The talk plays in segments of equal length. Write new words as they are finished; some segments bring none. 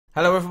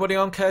Hello everybody,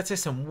 I'm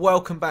Curtis and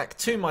welcome back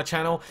to my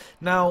channel.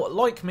 Now,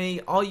 like me,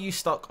 are you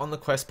stuck on the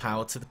quest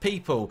power to the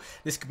people?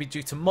 This could be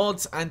due to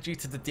mods and due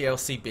to the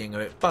DLC being a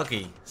bit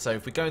buggy. So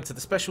if we go into the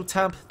special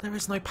tab, there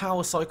is no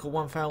Power Cycle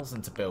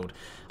 1000 to build.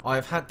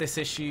 I've had this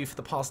issue for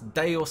the past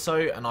day or so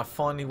and I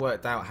finally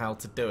worked out how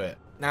to do it.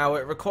 Now,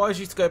 it requires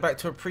you to go back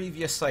to a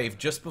previous save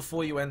just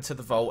before you enter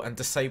the vault and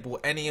disable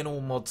any and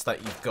all mods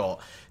that you've got.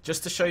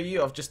 Just to show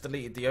you, I've just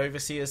deleted the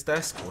Overseer's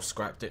desk, or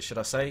scrapped it should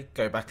I say.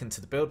 Go back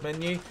into the build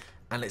menu.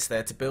 And it's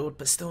there to build,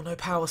 but still no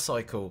power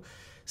cycle.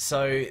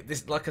 So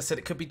this, like I said,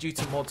 it could be due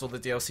to mods or the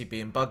DLC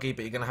being buggy,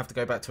 but you're going to have to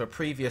go back to a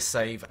previous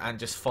save and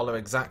just follow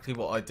exactly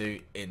what I do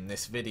in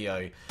this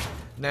video.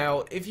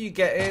 Now, if you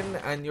get in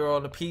and you're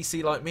on a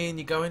PC like me and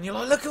you go in, you're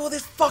like, look at all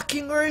this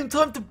fucking room,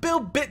 time to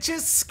build,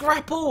 bitches,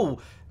 scrap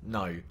all.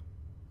 No.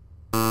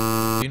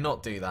 Do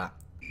not do that.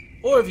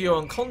 Or if you're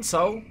on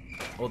console,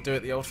 or do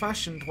it the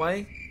old-fashioned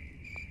way,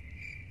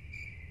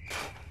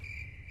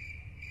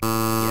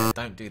 yeah,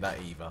 don't do that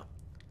either.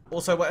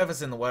 Also,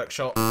 whatever's in the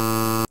workshop,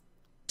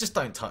 just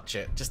don't touch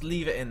it. Just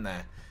leave it in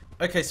there.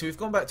 Okay, so we've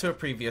gone back to a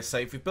previous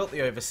save. We've built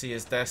the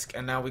Overseer's desk,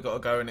 and now we've got to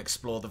go and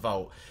explore the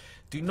vault.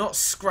 Do not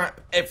scrap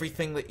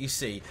everything that you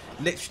see.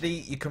 Literally,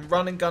 you can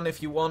run and gun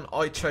if you want.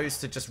 I chose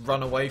to just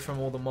run away from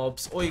all the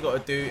mobs. All you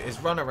got to do is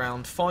run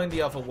around, find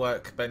the other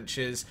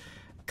workbenches,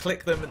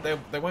 click them.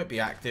 They won't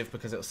be active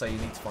because it'll say you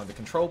need to find the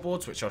control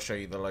boards, which I'll show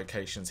you the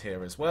locations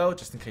here as well,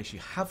 just in case you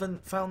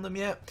haven't found them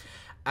yet.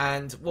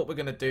 And what we're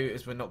going to do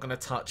is we're not going to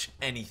touch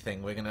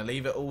anything. We're going to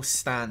leave it all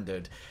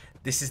standard.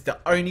 This is the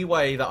only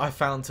way that I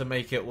found to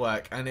make it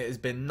work, and it has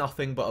been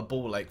nothing but a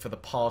ball ache for the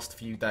past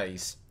few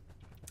days.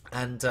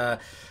 And the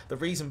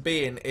reason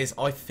being is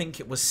I think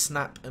it was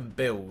snap and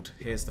build.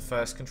 Here's the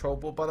first control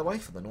board, by the way,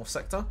 for the north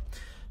sector.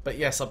 But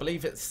yes, I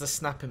believe it's the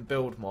snap and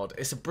build mod.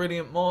 It's a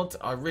brilliant mod.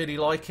 I really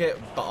like it,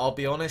 but I'll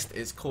be honest,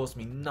 it's caused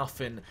me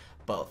nothing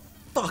but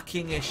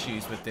fucking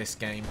issues with this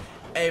game.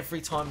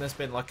 Every time there's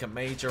been like a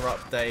major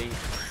update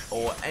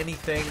or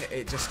anything,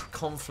 it just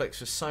conflicts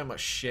with so much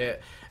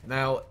shit.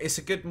 Now, it's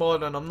a good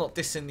mod and I'm not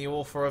dissing the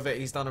author of it.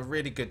 He's done a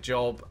really good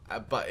job,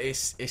 but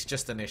it's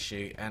just an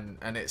issue,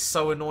 and it's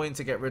so annoying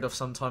to get rid of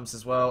sometimes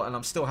as well. And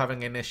I'm still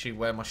having an issue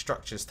where my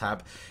structures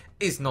tab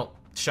is not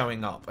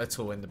showing up at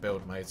all in the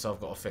build mode, so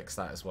I've got to fix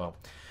that as well.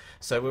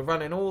 So we're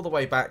running all the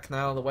way back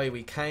now, the way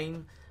we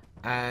came.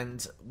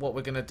 And what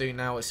we're going to do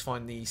now is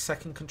find the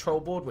second control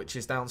board, which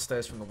is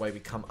downstairs from the way we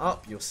come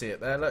up. You'll see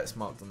it there. It's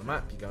marked on the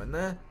map. You go in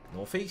there.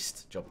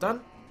 Northeast. Job done.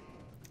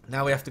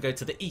 Now we have to go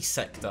to the east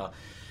sector.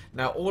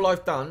 Now all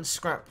I've done,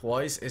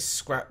 scrap-wise, is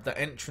scrap the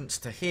entrance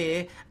to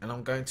here. And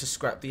I'm going to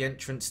scrap the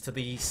entrance to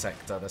the east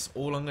sector. That's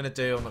all I'm going to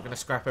do. I'm not going to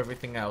scrap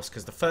everything else.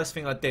 Because the first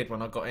thing I did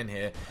when I got in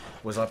here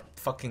was I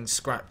fucking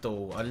scrapped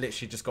all. I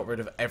literally just got rid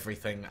of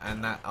everything.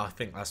 And that, I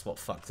think that's what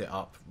fucked it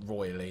up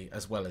royally,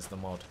 as well as the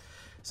mod.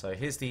 So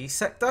here's the east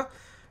sector,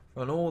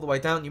 run all the way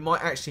down. You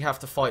might actually have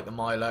to fight the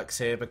Mylurks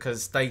here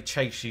because they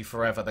chase you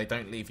forever. They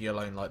don't leave you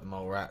alone like the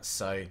mole rats,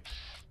 so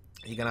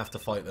you're going to have to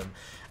fight them.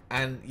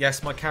 And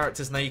yes, my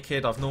character's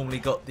naked. I've normally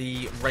got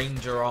the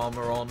ranger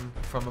armor on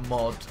from a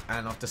mod,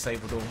 and I've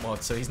disabled all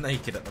mods, so he's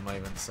naked at the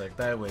moment, so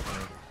bear with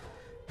me.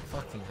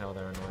 Fucking hell,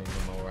 they're annoying,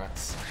 the mole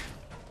rats.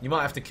 You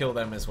might have to kill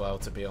them as well,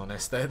 to be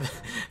honest.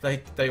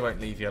 They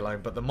won't leave you alone.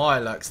 But the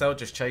Mylurks, they'll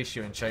just chase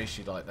you and chase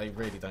you. Like, they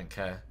really don't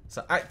care.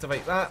 So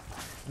activate that.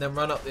 Then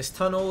run up this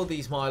tunnel.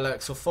 These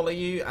Mylurks will follow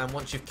you. And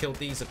once you've killed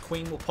these, a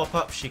queen will pop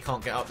up. She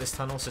can't get up this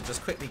tunnel. So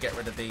just quickly get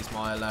rid of these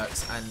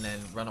Mylurks. And then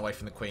run away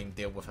from the queen.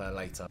 Deal with her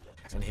later.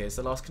 And here's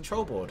the last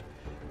control board.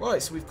 Right,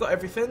 so we've got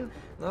everything.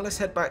 Now let's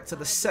head back to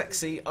the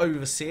sexy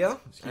Overseer.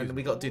 And then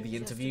we got to do the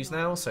interviews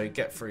now. So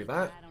get through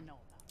that.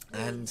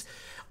 And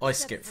I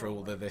skip through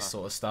all of this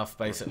sort of stuff,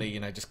 basically,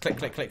 you know, just click,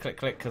 click, click, click,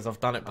 click, because I've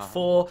done it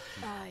before.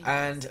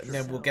 And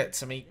then we'll get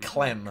to meet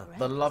Clem,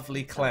 the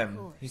lovely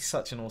Clem. He's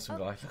such an awesome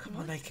guy. Look at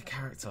my naked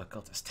character.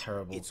 God, that's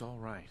terrible. It's all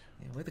right.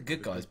 Yeah, we're the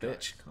good guys,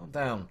 bitch. Calm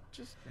down.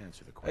 Just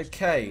answer the question.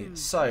 Okay,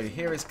 so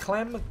here is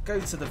Clem. Go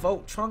to the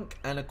vault trunk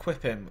and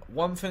equip him.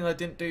 One thing I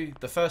didn't do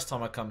the first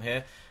time I come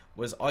here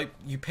was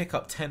you pick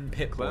up 10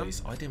 pit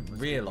boys. I didn't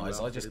realise.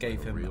 I just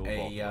gave him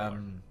a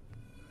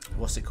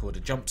what's it called, a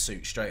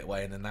jumpsuit straight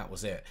away, and then that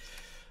was it.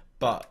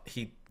 But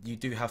you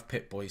do have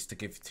pit boys to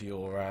give to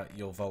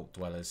your vault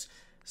dwellers.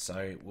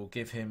 So we'll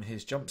give him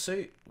his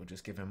jumpsuit. We'll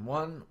just give him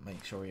one.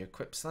 Make sure he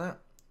equips that.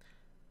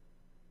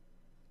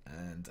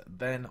 And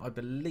then I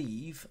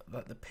believe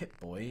that the pit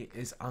boy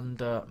is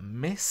under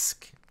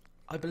MSI,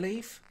 I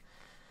believe.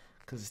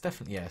 Because it's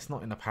definitely, yeah, it's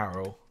not in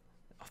apparel.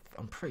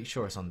 I'm pretty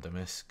sure it's under MSI.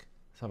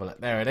 Let's have a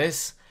look. There it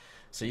is.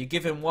 So you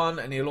give him one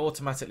and he'll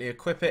automatically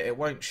equip it. It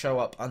won't show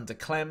up under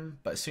Clem,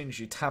 but as soon as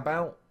you tab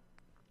out,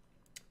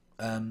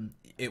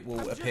 it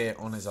will appear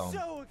on his arm,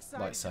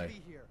 like so.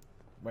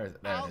 Where is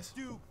it? There it is.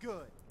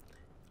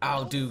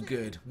 I'll do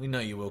good. We know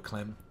you will,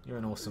 Clem. You're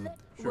an awesome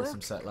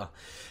settler.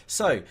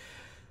 So,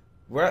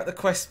 we're at the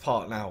quest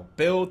part now.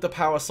 Build the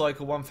Power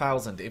Cycle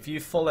 1000. If you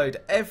followed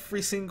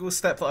every single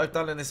step that I've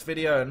done in this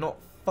video and not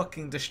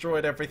fucking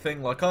destroyed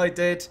everything like I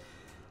did,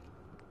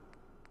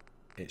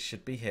 it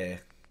should be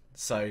here.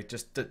 So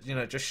just, you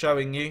know, just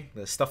showing you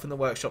there's stuff in the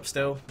workshop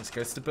still. Let's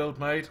go to the build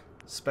mode,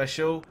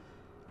 special,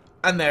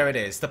 and there it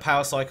is, the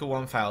Power Cycle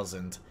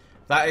 1000.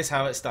 That is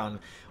how it's done.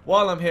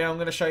 While I'm here, I'm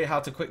going to show you how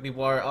to quickly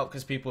wire it up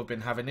because people have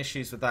been having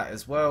issues with that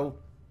as well.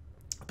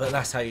 But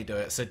that's how you do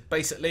it. So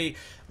basically,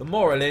 the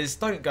moral is,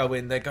 don't go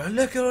in there going,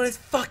 look at all this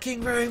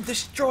fucking room,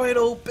 destroy it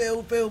all,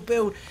 build, build,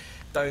 build.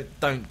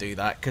 Don't do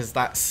that, because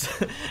that's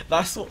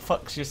that's what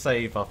fucks your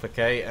save up,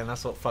 okay? And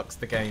that's what fucks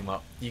the game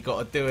up. You got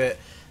to do it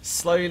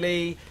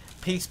slowly,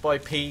 piece by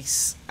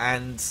piece,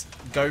 and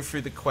go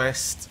through the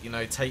quest. You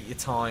know, take your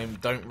time.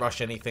 Don't rush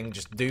anything.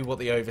 Just do what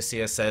the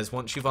overseer says.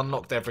 Once you've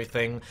unlocked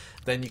everything,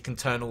 then you can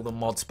turn all the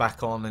mods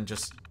back on and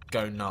just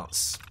go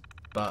nuts.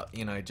 But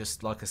you know,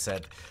 just like I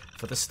said,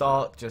 for the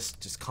start, just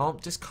calm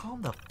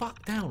the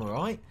fuck down, all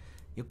right?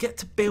 You'll get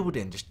to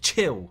building. Just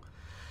chill.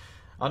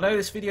 I know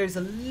this video is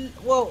a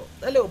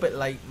little bit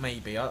late,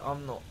 maybe.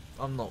 I'm not.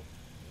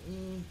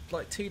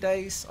 Like 2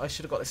 days. I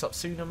should have got this up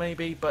sooner,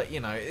 maybe. But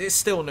you know, it's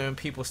still new and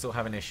people are still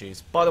having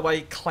issues. By the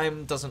way,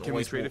 Clem doesn't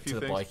always walk to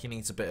the bike. He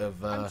needs a bit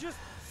of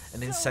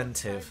an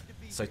incentive.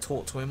 So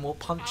talk to him or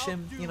punch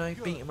him. You know,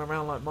 beat him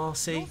around like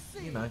Marcy.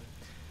 You know,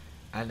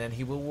 and then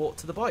he will walk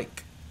to the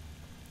bike.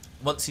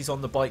 Once he's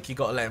on the bike, you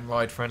got to let him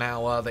ride for an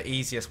hour. The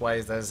easiest way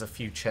is there's a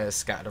few chairs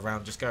scattered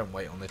around. Just go and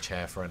wait on the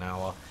chair for an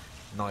hour.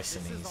 Nice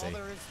and easy.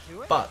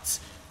 But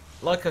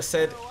like I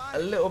said, a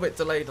little bit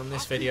delayed on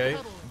this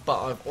video,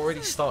 but I've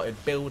already started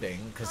building,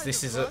 because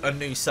this is a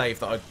new save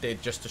that I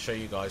did just to show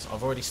you guys.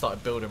 I've already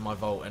started building my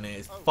vault and it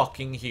is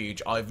fucking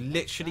huge. I've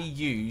literally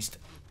used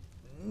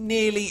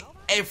nearly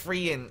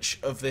every inch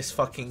of this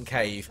fucking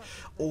cave.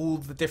 All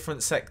the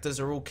different sectors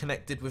are all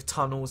connected with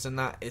tunnels, and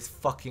that is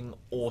fucking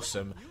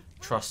awesome.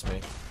 Trust me.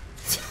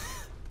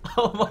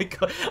 Oh my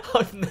god,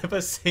 I've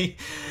never seen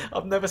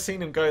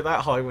him go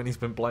that high when he's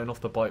been blown off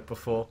the bike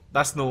before.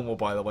 That's normal,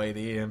 by the way,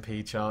 the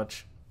EMP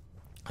charge.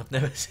 I've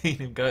never seen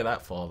him go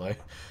that far though.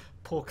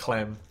 Poor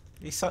Clem.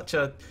 He's such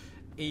a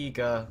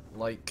eager,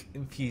 like,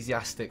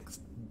 enthusiastic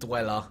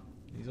dweller.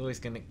 He's always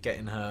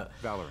getting hurt.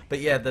 Valerie. But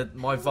yeah,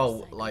 my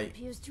vault, like,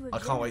 I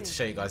can't wait to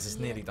show you guys. It's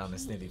nearly done.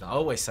 It's nearly done. I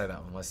always say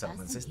that with my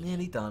settlements. It's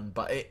nearly done,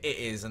 but it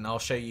is, and I'll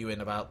show you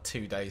in about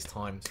 2 days'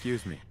 time.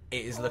 Excuse me.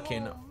 It is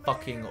looking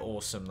fucking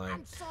awesome though.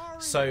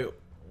 So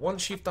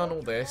once you've done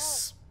all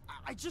this,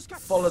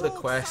 follow the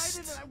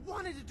quest.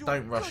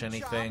 Don't rush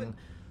anything.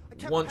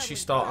 Once you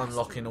start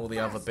unlocking all the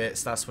other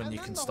bits, that's when you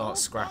can start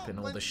scrapping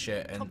all the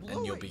shit, and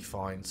you'll be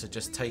fine. So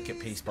just take it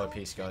piece by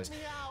piece, guys.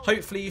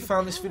 Hopefully you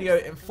found this video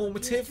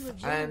informative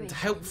and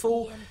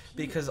helpful,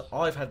 because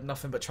I've had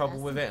nothing but trouble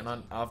with it,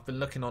 and I've been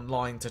looking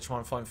online to try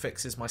and find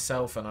fixes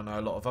myself, and I know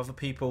a lot of other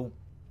people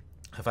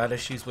have had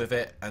issues with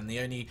it, and the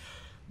only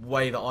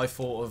way that I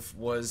thought of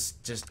was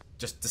just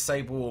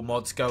disable all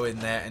mods, go in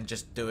there and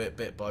just do it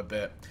bit by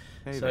bit.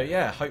 So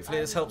yeah, hopefully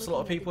this helps a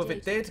lot of people. If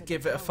it did,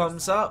 give it a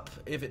thumbs up.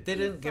 If it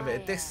didn't, give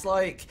it a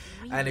dislike.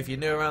 And if you're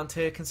new around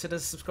here, consider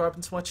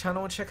subscribing to my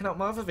channel and checking out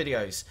my other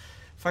videos.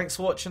 Thanks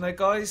for watching though,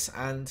 guys,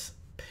 and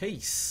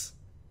peace.